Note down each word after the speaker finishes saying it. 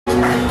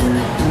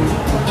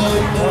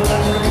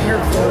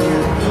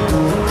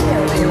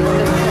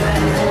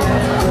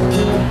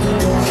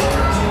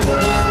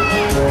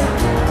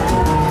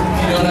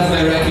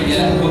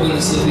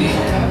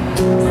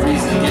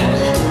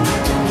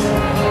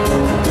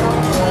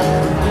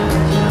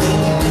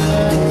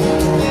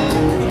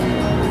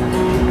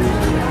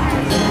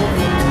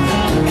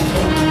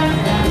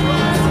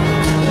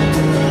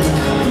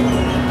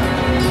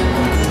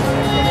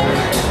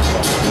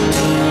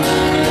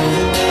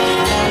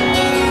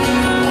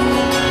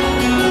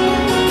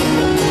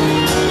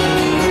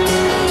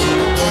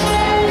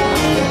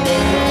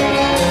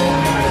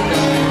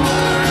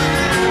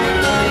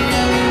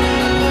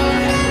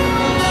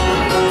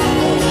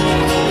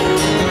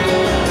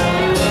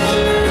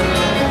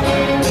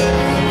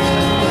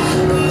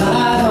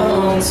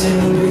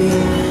still be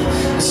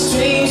a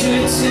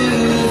stranger to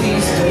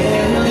these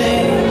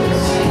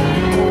buildings,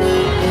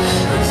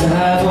 'cause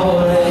I've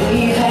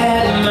already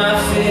had my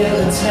fill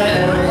of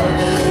town.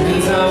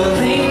 And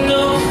darling,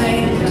 no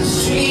pain, the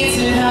streets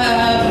that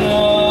I've been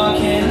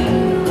walking,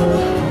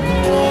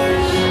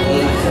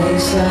 the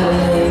place I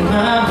lay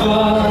my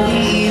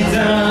body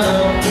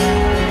down.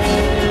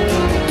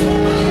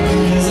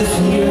 There's a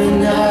feeling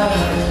now,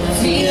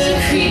 feel it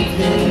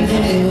creeping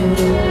in.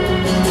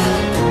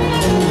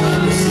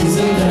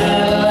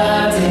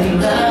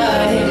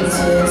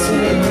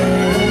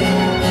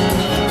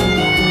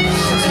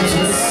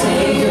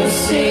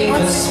 Save a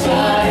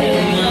spot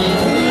in my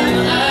room,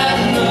 I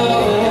know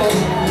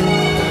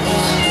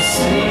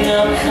soon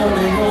I'm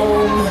coming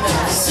home.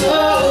 So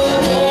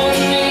warn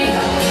me,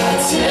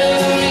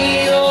 tell me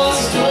your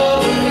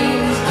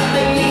stories.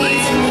 I need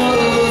to know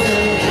the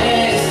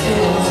best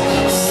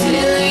is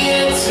still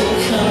yet to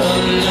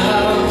come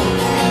now.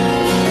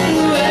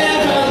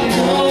 Where I'm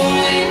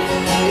going,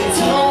 it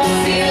don't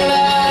feel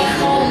like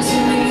home to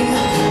me.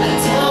 I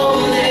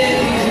don't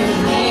live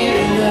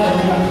here now.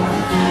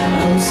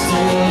 I'm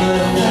still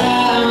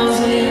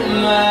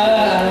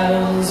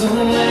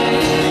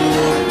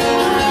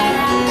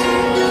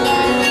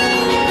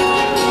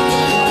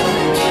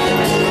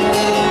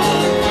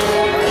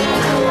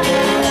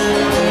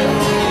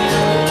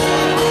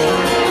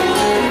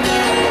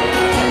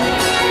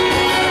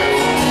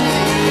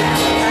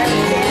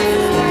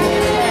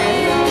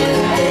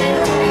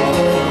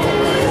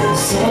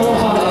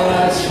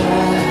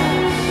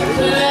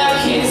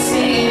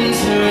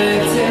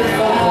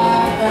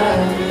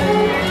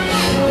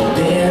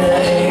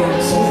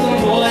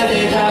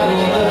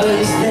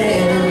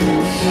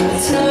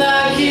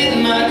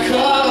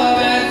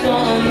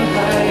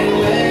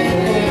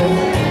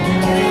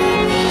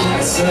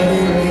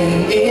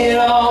suddenly it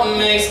all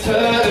makes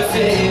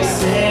perfect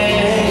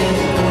sense,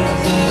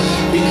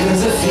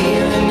 because I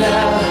feel it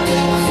now,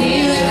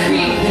 feel it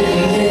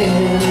creeping in.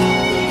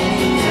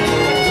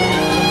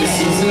 This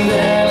isn't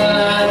that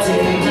I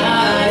did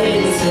not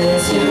intend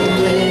to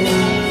win.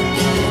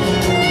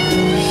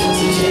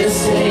 So just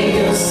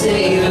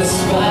save a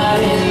spot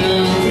in the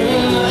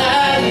room.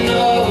 I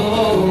know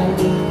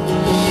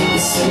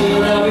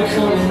soon I'll be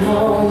coming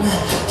home.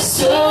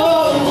 So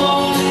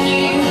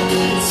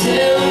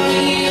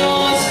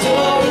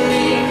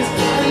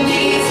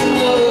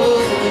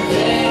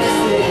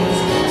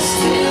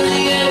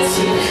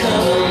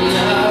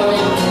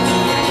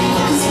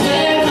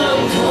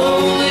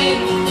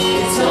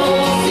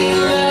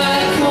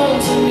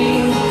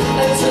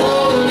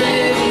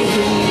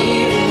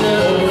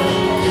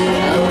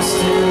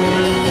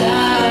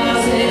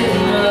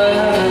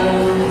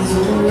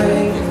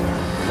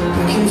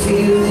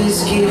feel this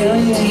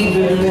getting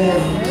deeper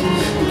red,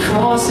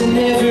 crossing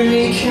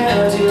every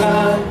county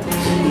line.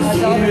 You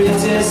hear a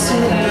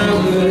distant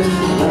number,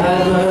 I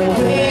might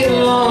wait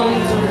along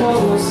the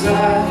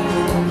roadside.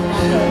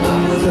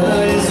 My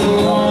blood is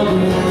warm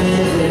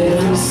with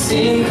every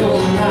single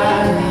night.